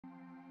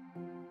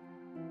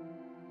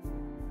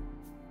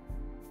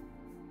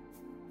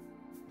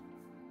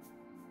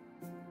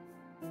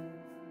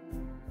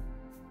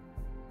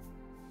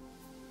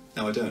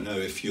Now, I don't know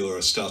if you're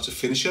a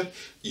starter-finisher,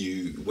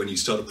 when you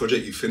start a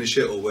project you finish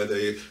it, or whether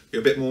you're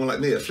a bit more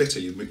like me, a flitter,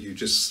 you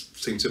just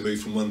seem to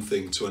move from one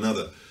thing to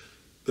another.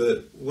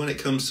 But when it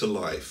comes to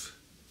life,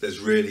 there's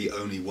really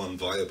only one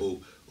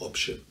viable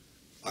option.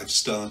 I've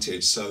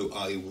started, so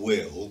I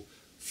will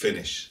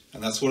finish.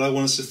 And that's what I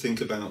want us to think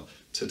about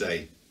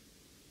today.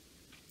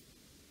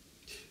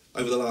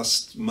 Over the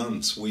last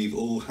months, we've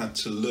all had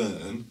to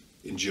learn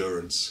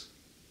endurance.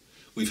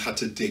 We've had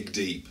to dig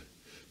deep.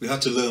 We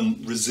had to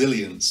learn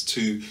resilience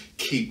to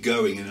keep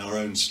going in our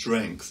own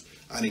strength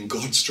and in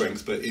God's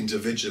strength, but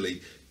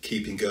individually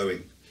keeping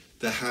going.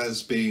 There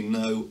has been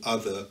no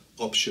other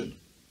option.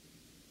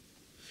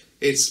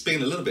 It's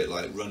been a little bit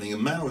like running a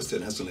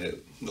marathon, hasn't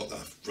it? Not that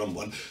I've run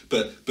one,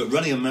 but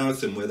running a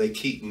marathon where they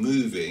keep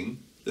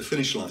moving the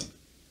finish line.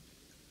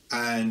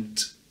 And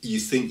you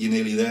think you're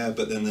nearly there,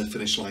 but then the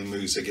finish line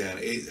moves again.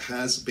 It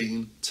has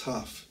been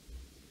tough.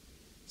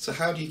 So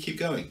how do you keep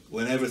going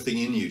when everything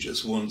in you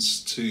just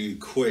wants to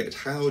quit?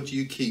 How do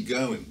you keep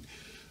going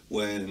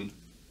when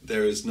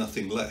there is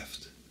nothing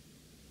left?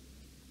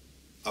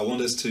 I want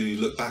us to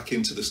look back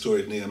into the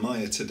story of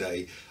Nehemiah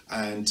today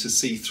and to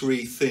see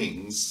three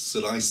things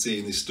that I see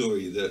in this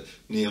story that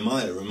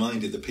Nehemiah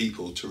reminded the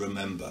people to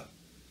remember.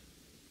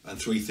 And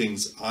three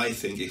things I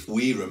think, if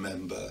we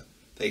remember,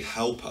 they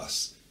help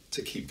us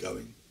to keep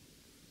going.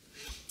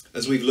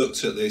 As we've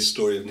looked at this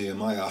story of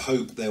Nehemiah, I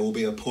hope there will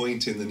be a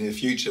point in the near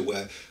future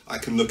where I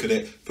can look at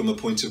it from a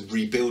point of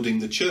rebuilding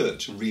the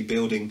church and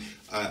rebuilding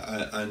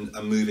and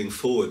moving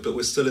forward. But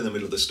we're still in the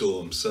middle of the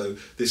storm. So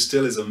this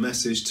still is a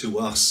message to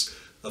us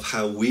of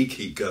how we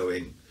keep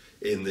going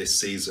in this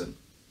season.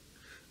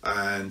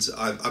 And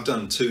I've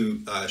done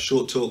two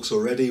short talks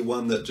already.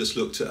 One that just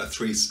looked at a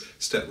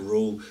 3-step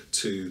rule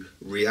to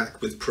react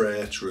with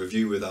prayer, to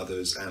review with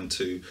others, and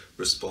to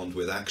respond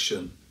with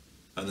action.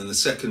 And then the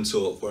second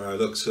talk where I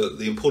looked at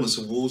the importance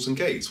of walls and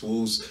gates,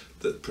 walls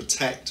that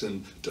protect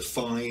and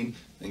define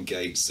and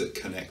gates that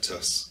connect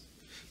us.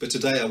 But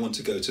today I want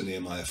to go to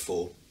Nehemiah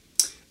 4.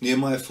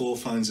 Nehemiah 4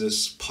 finds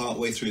us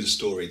partway through the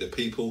story. The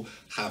people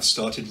have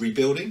started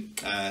rebuilding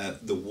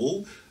the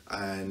wall,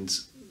 and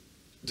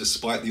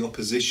despite the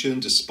opposition,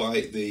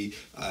 despite the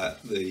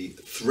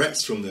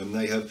threats from them,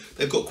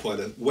 they've got quite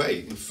a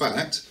way. In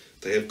fact,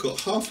 they have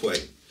got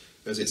halfway.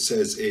 As it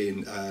says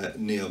in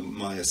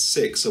Nehemiah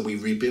 6, so we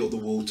rebuilt the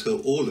wall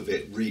till all of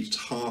it reached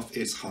half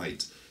its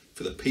height,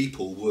 for the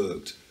people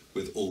worked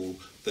with all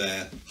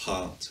their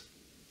heart.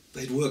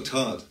 They'd worked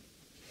hard.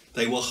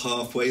 They were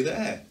halfway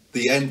there.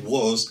 The end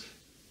was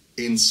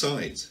in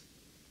sight.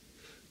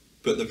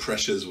 But the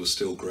pressures were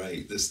still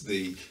great.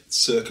 The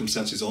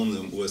circumstances on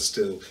them were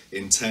still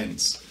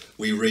intense.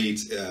 We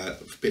read a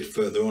bit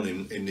further on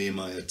in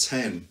Nehemiah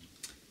 10,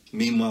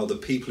 meanwhile, the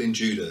people in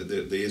Judah,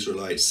 the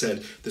Israelites,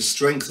 said, the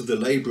strength of the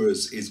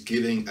labourers is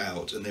giving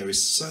out, and there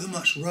is so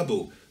much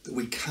rubble that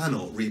we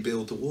cannot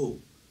rebuild the wall.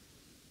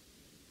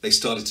 They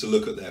started to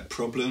look at their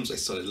problems. They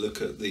started to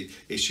look at the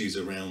issues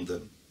around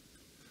them.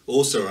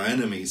 Also, our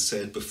enemies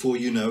said, before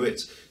you know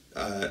it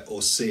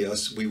or see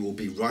us, we will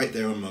be right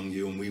there among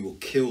you, and we will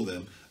kill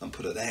them and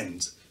put an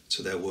end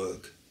to their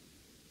work.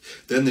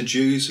 Then the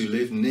Jews who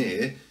lived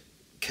near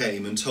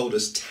came and told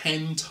us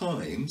 10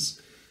 times,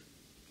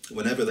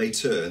 whenever they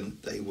turn,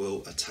 they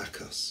will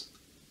attack us.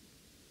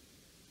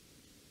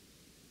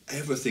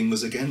 Everything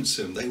was against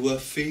them. They were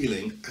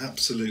feeling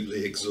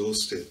absolutely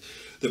exhausted.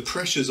 The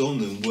pressures on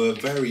them were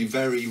very,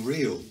 very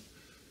real.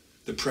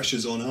 The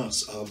pressures on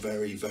us are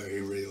very, very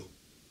real.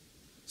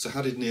 So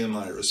how did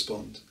Nehemiah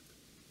respond?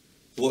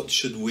 What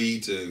should we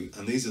do?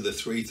 And these are the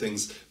three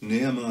things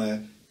Nehemiah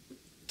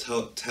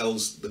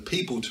tells the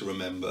people to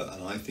remember,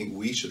 and I think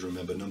we should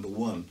remember. Number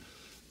one,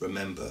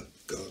 remember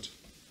God.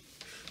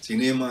 See,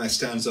 Nehemiah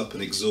stands up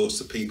and exhorts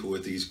the people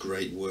with these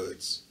great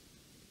words.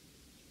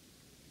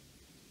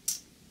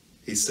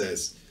 He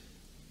says,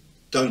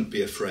 don't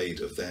be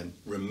afraid of them.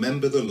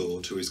 Remember the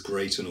Lord who is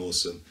great and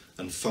awesome,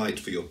 and fight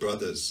for your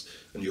brothers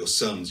and your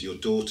sons, your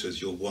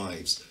daughters, your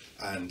wives,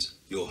 and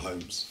your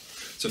homes.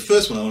 So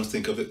first one I want to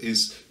think of it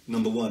is,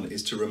 number one,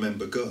 is to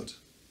remember God.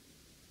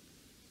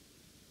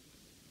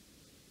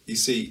 You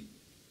see,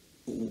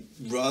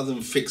 rather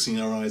than fixing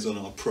our eyes on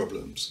our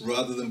problems,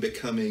 rather than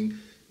becoming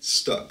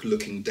stuck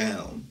looking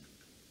down,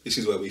 this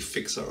is where we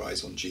fix our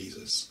eyes on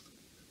Jesus,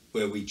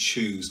 where we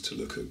choose to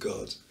look at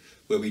God,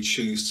 where we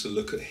choose to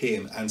look at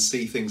him and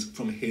see things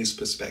from his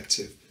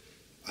perspective.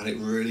 And it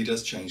really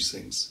does change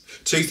things.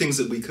 Two things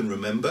that we can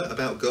remember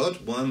about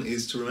God. One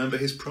is to remember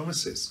his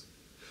promises.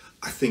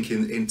 I think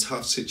in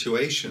tough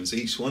situations,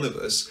 each one of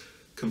us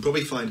can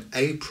probably find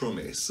a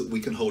promise that we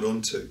can hold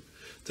on to,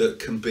 that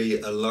can be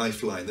a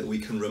lifeline, that we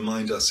can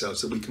remind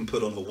ourselves, that we can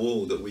put on a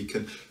wall, that we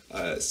can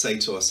say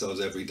to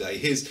ourselves every day.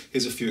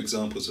 Here's a few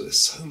examples. There's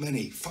so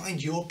many.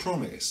 Find your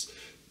promise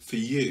for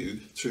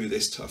you through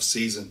this tough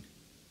season.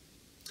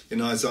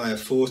 In Isaiah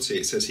 40,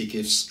 it says he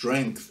gives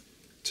strength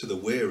to the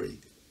weary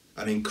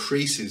and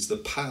increases the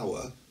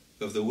power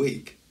of the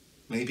weak.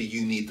 Maybe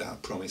you need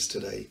that promise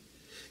today.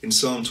 In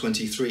Psalm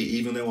 23,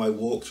 even though I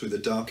walk through the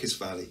darkest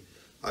valley,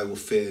 I will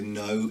fear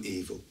no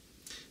evil,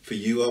 For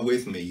you are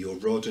with me, your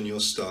rod and your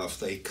staff,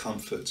 they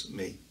comfort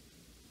me.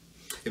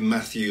 In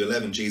Matthew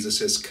 11, Jesus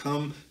says,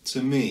 come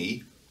to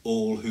me,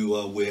 all who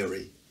are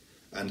weary,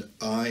 and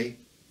I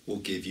will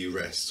give you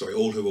rest. Sorry,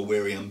 all who are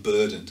weary and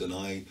burdened, and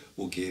I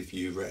will give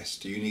you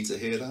rest. Do you need to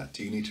hear that?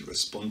 Do you need to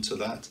respond to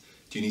that?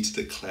 Do you need to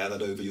declare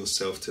that over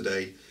yourself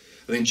today?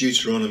 And in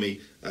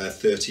Deuteronomy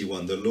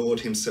 31, the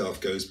Lord himself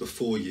goes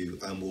before you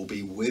and will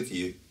be with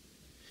you.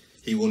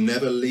 He will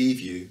never leave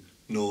you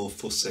nor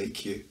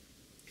forsake you.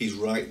 He's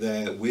right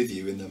there with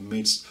you in the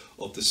midst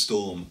of the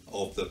storm,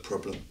 of the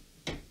problem.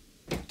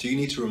 Do you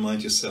need to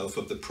remind yourself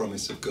of the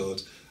promise of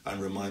God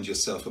and remind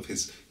yourself of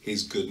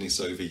his goodness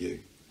over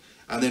you?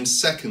 And then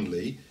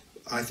secondly,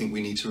 I think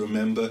we need to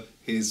remember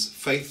his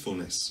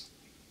faithfulness.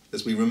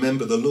 As we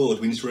remember the Lord,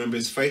 we need to remember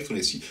his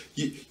faithfulness.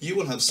 You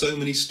will have so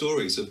many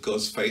stories of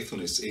God's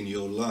faithfulness in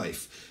your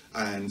life,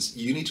 and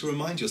you need to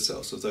remind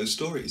yourselves of those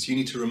stories. You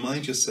need to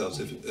remind yourselves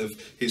of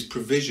his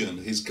provision,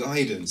 his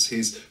guidance,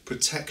 his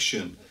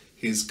protection,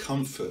 his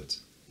comfort.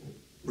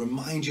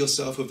 Remind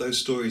yourself of those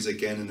stories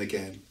again and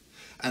again,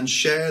 and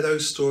share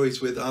those stories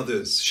with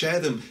others.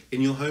 Share them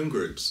in your home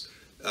groups.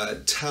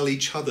 Tell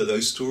each other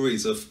those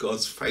stories of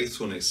God's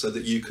faithfulness so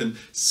that you can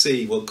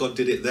see, well, God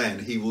did it then,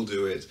 he will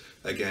do it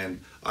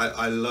again.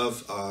 I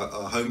love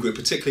our home group,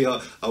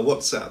 particularly our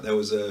WhatsApp. There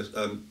was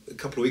a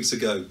couple of weeks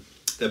ago,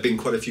 there have been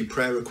quite a few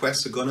prayer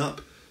requests have gone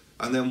up,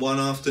 and then one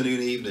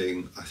afternoon,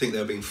 evening, I think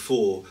there have been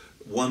 4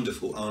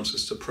 wonderful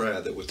answers to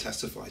prayer that were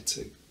testified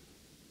to.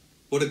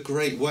 What a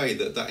great way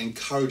that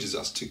encourages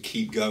us to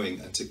keep going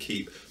and to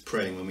keep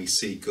praying when we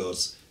see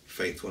God's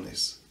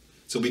faithfulness.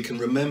 So we can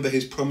remember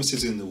his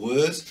promises in the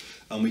word,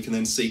 and we can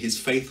then see his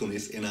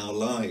faithfulness in our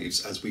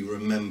lives as we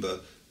remember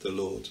the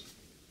Lord.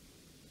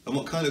 And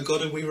what kind of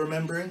God are we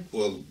remembering?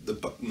 Well,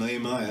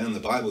 Nehemiah and the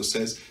Bible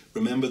says,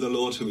 remember the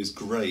Lord who is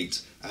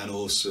great and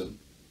awesome.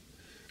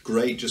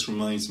 Great just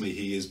reminds me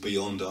he is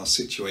beyond our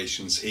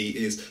situations. He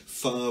is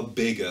far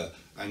bigger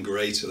and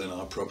greater than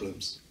our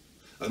problems.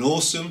 And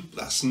awesome,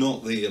 that's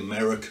not the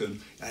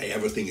American, hey,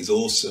 everything is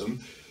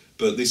awesome,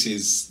 but this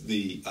is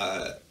the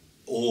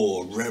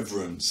awe,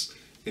 reverence.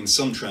 In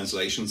some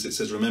translations it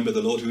says, remember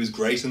the Lord who is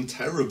great and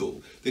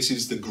terrible. This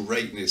is the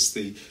greatness,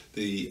 the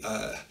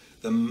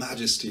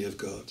majesty of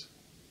God.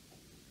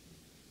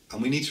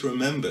 And we need to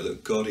remember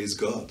that God is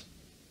God,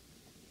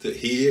 that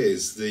he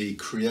is the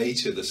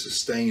creator, the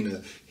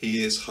sustainer,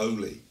 he is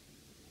holy,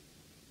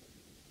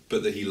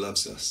 but that he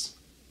loves us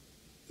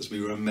as we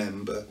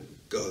remember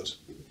God.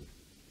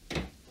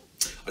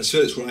 I just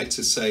feel it's right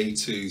to say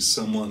to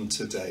someone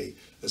today,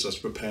 as I was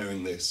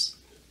preparing this,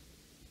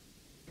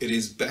 it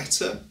is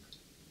better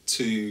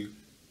to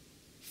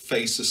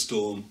face a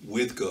storm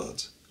with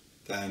God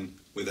than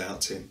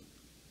without him.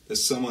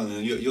 There's someone,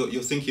 and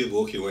you're thinking of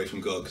walking away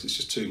from God because it's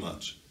just too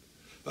much.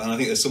 And I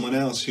think there's someone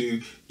else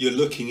who you're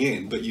looking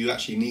in, but you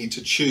actually need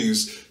to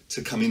choose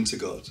to come into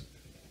God,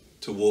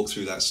 to walk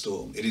through that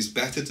storm. It is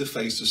better to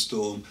face a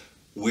storm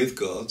with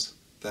God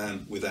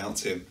than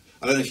without him.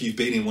 I don't know if you've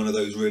been in one of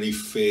those really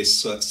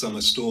fierce summer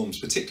storms,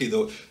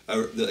 particularly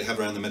that they have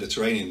around the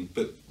Mediterranean,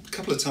 but a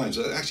couple of times,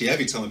 actually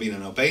every time I've been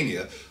in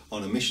Albania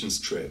on a missions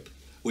trip,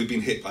 we've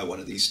been hit by one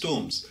of these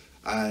storms.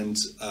 And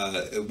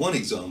one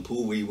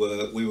example, we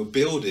were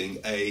building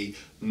a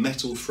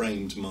metal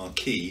framed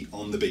marquee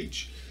on the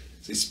beach.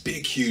 It's this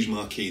big, huge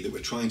marquee that we're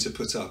trying to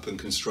put up and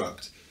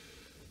construct.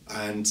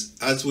 And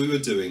as we were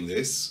doing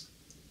this,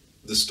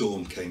 the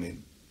storm came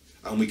in.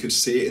 And we could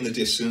see it in the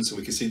distance, and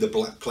we could see the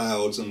black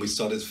clouds, and we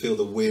started to feel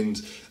the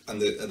wind,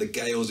 and the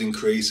gales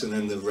increase, and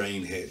then the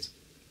rain hit.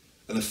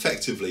 And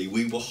effectively,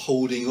 we were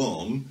holding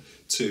on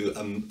to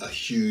a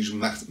huge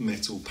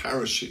metal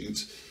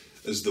parachute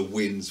as the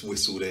winds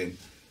whistled in.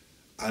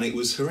 And it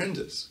was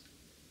horrendous.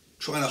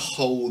 Trying to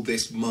hold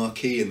this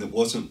marquee in that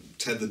wasn't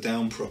tethered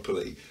down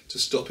properly to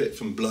stop it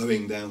from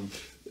blowing down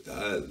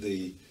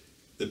the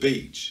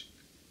beach,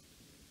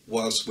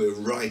 whilst we're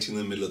right in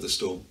the middle of the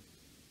storm.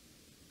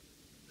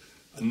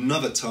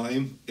 Another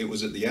time, it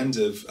was at the end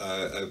of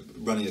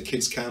running a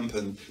kids camp,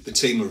 and the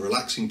team were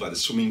relaxing by the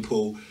swimming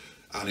pool,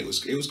 and it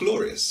was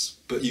glorious.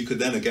 But you could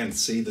then again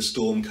see the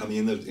storm coming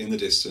in the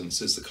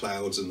distance as the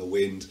clouds and the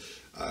wind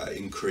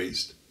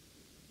increased.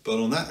 But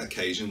on that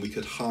occasion, we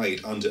could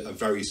hide under a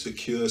very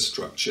secure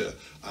structure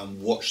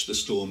and watch the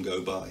storm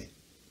go by.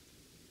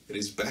 It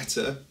is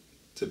better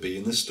to be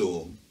in the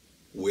storm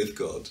with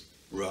God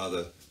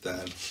rather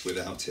than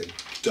without him.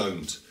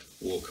 Don't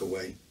walk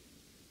away.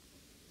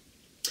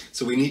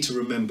 So we need to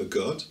remember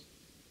God.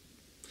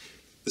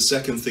 The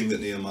second thing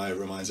that Nehemiah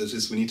reminds us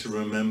is we need to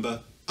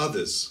remember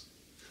others.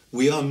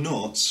 We are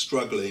not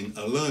struggling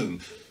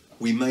alone.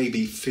 We may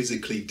be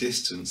physically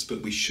distanced,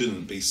 but we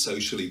shouldn't be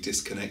socially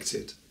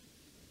disconnected.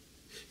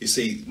 You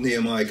see,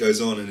 Nehemiah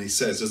goes on and he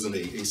says, doesn't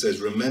he? He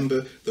says,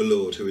 remember the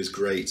Lord who is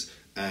great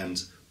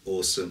and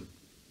awesome.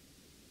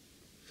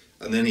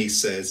 And then he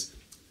says,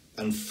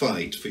 and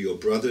fight for your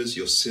brothers,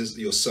 your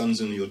sons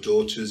and your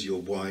daughters,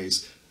 your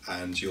wives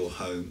and your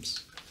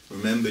homes.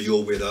 Remember,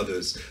 you're with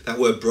others. That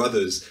word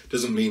brothers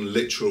doesn't mean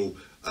literal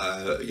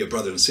your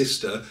brother and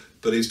sister,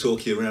 but he's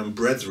talking around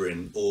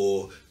brethren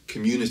or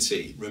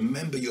community.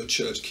 Remember your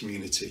church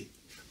community.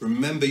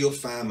 Remember your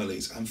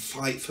families and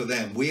fight for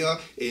them. We are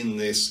in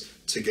this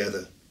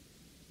together.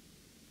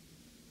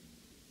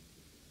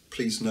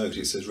 Please note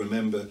it says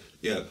remember,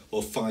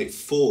 or fight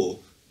for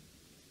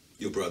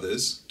your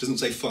brothers. It doesn't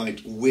say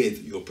fight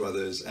with your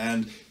brothers.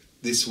 And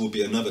this will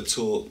be another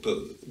talk, but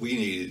we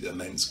need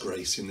immense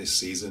grace in this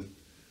season.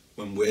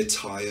 When we're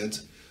tired,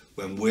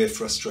 when we're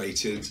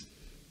frustrated,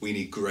 we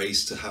need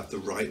grace to have the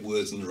right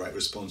words and the right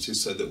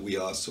responses so that we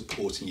are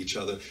supporting each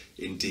other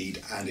in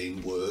deed and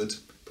in word.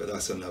 But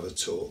that's another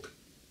talk.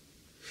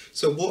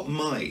 So what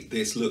might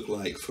this look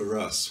like for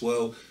us?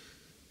 Well,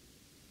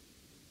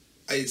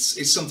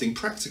 it's something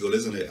practical,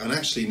 isn't it? And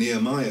actually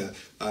Nehemiah,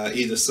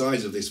 either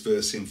side of this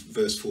verse in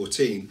verse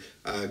 14,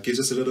 gives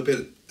us a little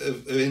bit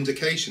of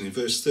indication. In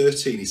verse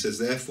 13 he says,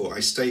 therefore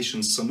I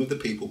stationed some of the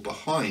people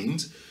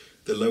behind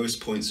the lowest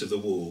points of the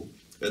wall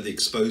at the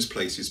exposed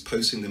places,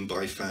 posting them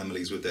by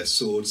families with their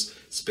swords,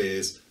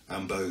 spears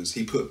and bows.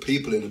 He put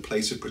people in a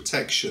place of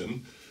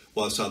protection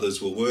whilst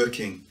others were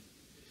working.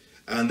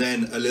 And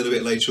then a little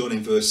bit later on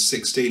in verse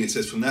 16 it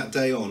says, from that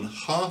day on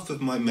half of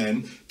my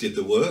men did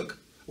the work,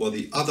 while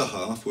the other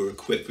half were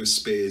equipped with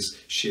spears,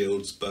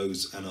 shields,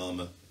 bows and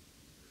armour.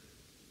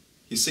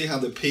 You see how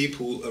the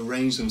people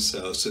arranged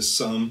themselves so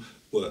some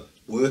were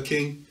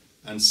working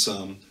and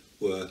some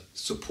were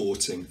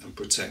supporting and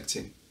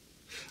protecting.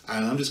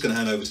 And I'm just going to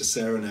hand over to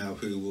Sarah now,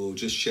 who will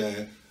just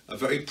share a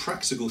very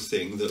practical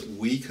thing that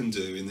we can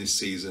do in this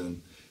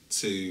season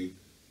to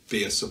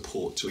be a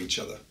support to each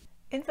other.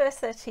 In verse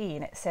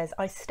 13 it says,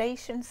 I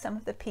stationed some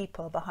of the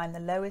people behind the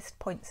lowest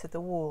points of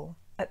the wall,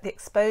 at the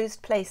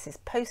exposed places,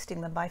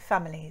 posting them by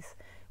families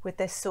with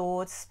their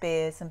swords,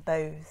 spears and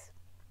bows.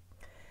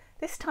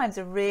 This time's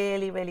a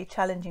really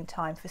challenging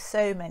time for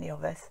so many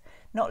of us,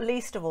 not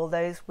least of all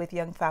those with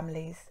young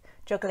families.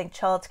 Juggling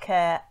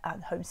childcare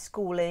and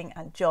homeschooling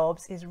and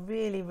jobs is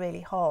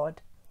really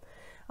hard.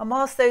 And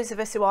whilst those of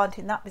us who aren't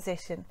in that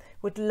position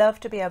would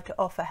love to be able to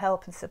offer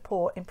help and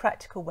support in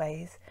practical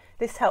ways,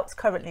 this help's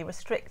currently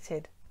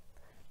restricted.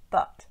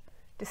 But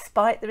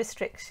despite the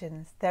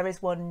restrictions, there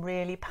is one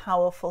really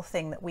powerful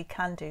thing that we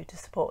can do to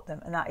support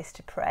them, and that is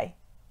to pray.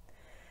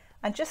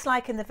 And just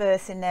like in the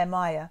verse in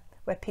Nehemiah,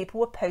 where people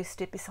were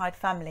posted beside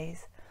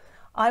families,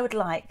 I would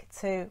like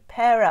to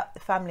pair up the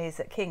families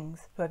at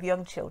King's who have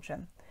young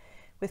children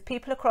with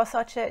people across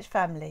our church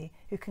family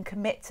who can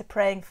commit to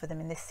praying for them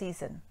in this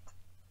season.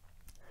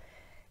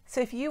 So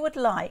if you would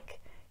like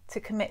to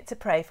commit to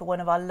pray for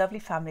one of our lovely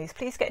families,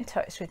 please get in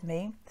touch with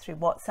me through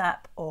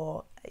WhatsApp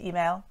or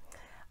email,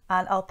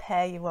 and I'll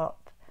pair you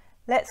up.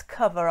 Let's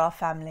cover our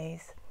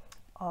families,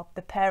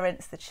 the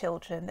parents, the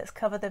children. Let's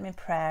cover them in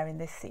prayer in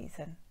this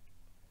season.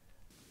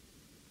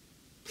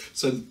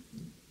 So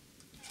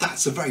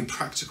that's a very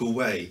practical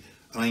way.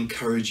 I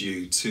encourage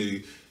you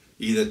to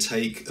either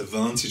take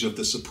advantage of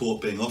the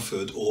support being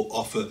offered or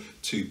offer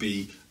to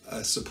be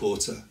a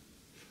supporter.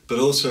 But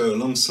also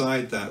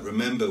alongside that,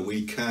 remember,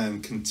 we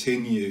can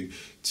continue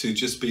to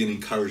just be an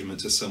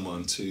encouragement to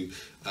someone, to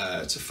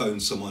phone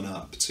someone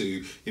up,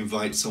 to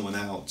invite someone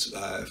out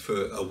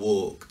for a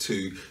walk,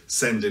 to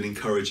send an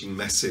encouraging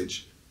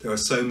message. There are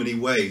so many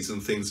ways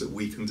and things that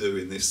we can do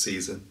in this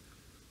season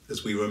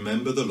as we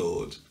remember the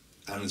Lord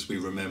and as we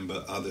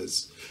remember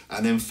others.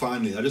 And then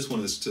finally, I just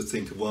want us to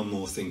think of one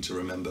more thing to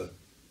remember.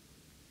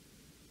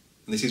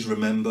 And this is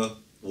remember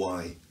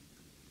why.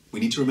 We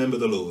need to remember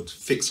the Lord,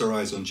 fix our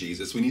eyes on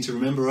Jesus. We need to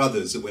remember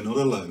others, that we're not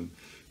alone,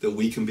 that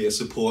we can be a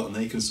support and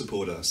they can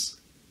support us.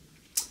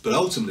 But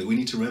ultimately, we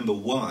need to remember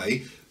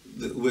why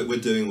we're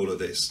doing all of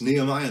this.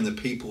 Nehemiah and the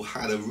people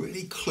had a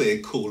really clear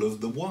call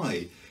of the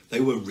why. They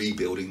were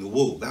rebuilding the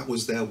wall. That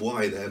was their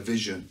why, their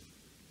vision.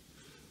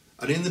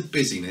 And in the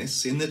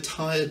busyness, in the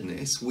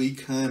tiredness, we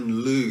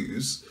can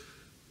lose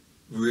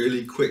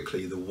really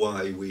quickly the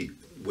why we're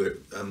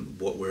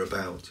what we're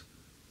about.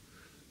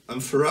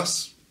 And for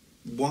us,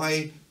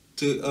 why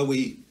are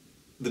we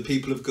the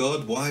people of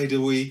God? Why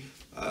do we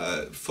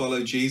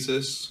follow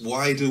Jesus?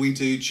 Why do we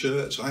do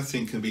church? I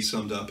think can be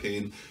summed up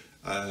in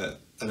an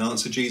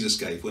answer Jesus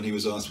gave when he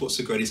was asked, what's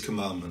the greatest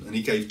commandment? And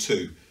he gave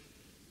two.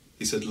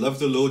 He said, love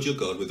the Lord your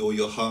God with all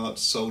your heart,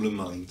 soul and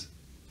mind,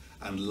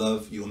 and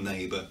love your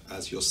neighbour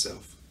as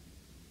yourself.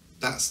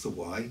 That's the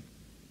why.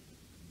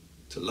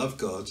 To love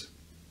God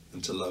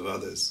and to love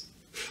others.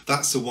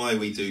 That's the why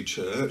we do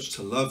church,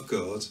 to love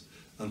God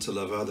and to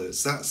love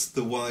others. That's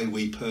the why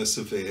we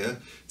persevere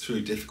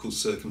through difficult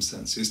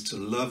circumstances, to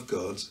love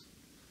God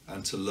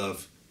and to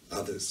love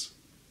others.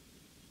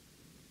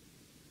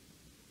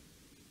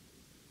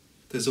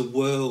 There's a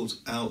world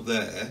out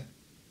there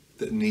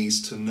that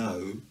needs to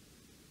know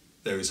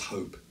there is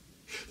hope.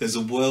 There's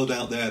a world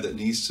out there that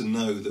needs to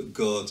know that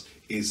God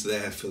is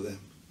there for them.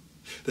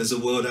 There's a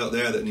world out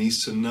there that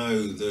needs to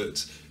know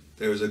that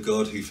there is a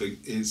God who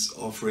is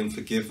offering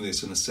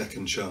forgiveness and a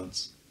second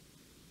chance.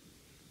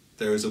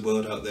 There is a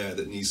world out there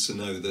that needs to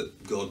know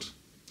that God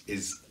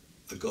is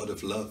a God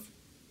of love.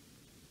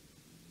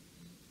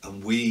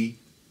 And we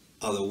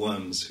are the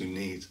ones who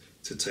need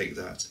to take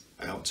that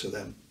out to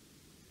them.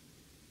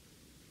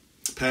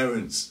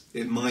 Parents,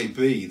 it might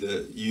be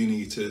that you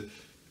need to,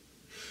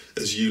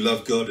 as you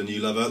love God and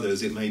you love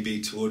others, it may be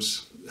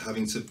towards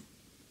having to,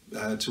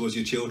 towards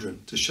your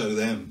children, to show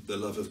them the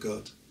love of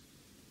God.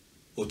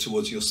 Or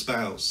towards your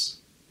spouse.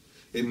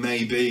 It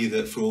may be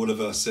that for all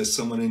of us, there's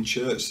someone in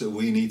church that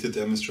we need to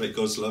demonstrate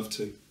God's love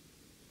to.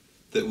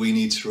 That we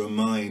need to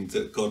remind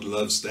that God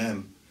loves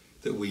them,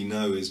 that we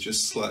know is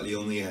just slightly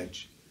on the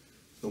edge.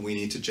 And we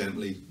need to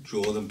gently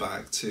draw them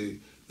back to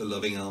the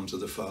loving arms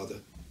of the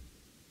Father.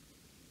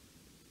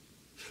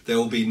 There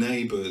will be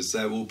neighbours,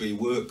 there will be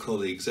work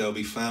colleagues, there will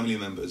be family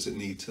members that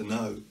need to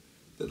know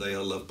that they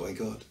are loved by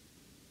God.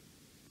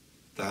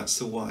 That's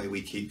the why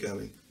we keep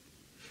going.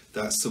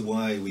 That's the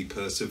why we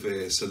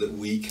persevere, so that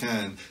we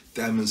can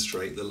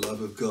demonstrate the love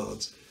of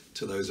God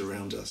to those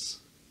around us.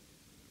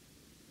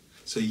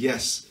 So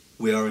yes,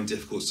 we are in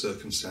difficult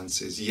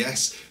circumstances.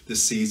 Yes, the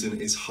season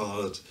is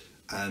hard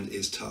and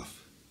is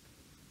tough.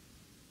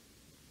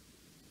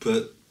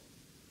 But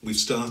we've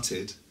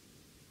started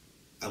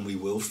and we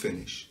will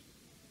finish.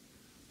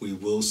 We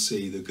will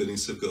see the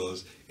goodness of God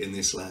in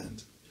this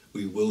land.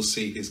 We will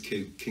see his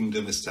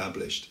kingdom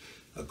established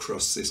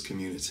across this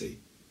community.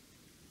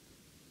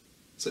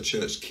 So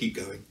church, keep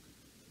going.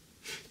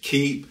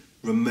 Keep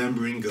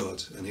remembering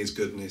God and his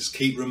goodness.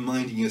 Keep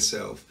reminding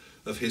yourself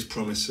of his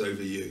promise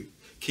over you.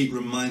 Keep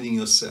reminding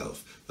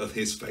yourself of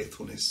his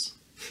faithfulness.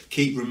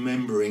 Keep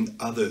remembering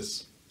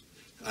others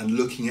and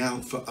looking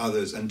out for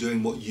others and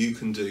doing what you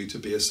can do to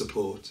be a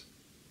support.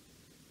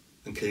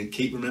 And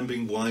keep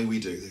remembering why we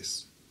do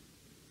this.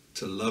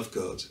 To love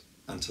God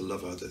and to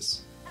love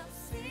others.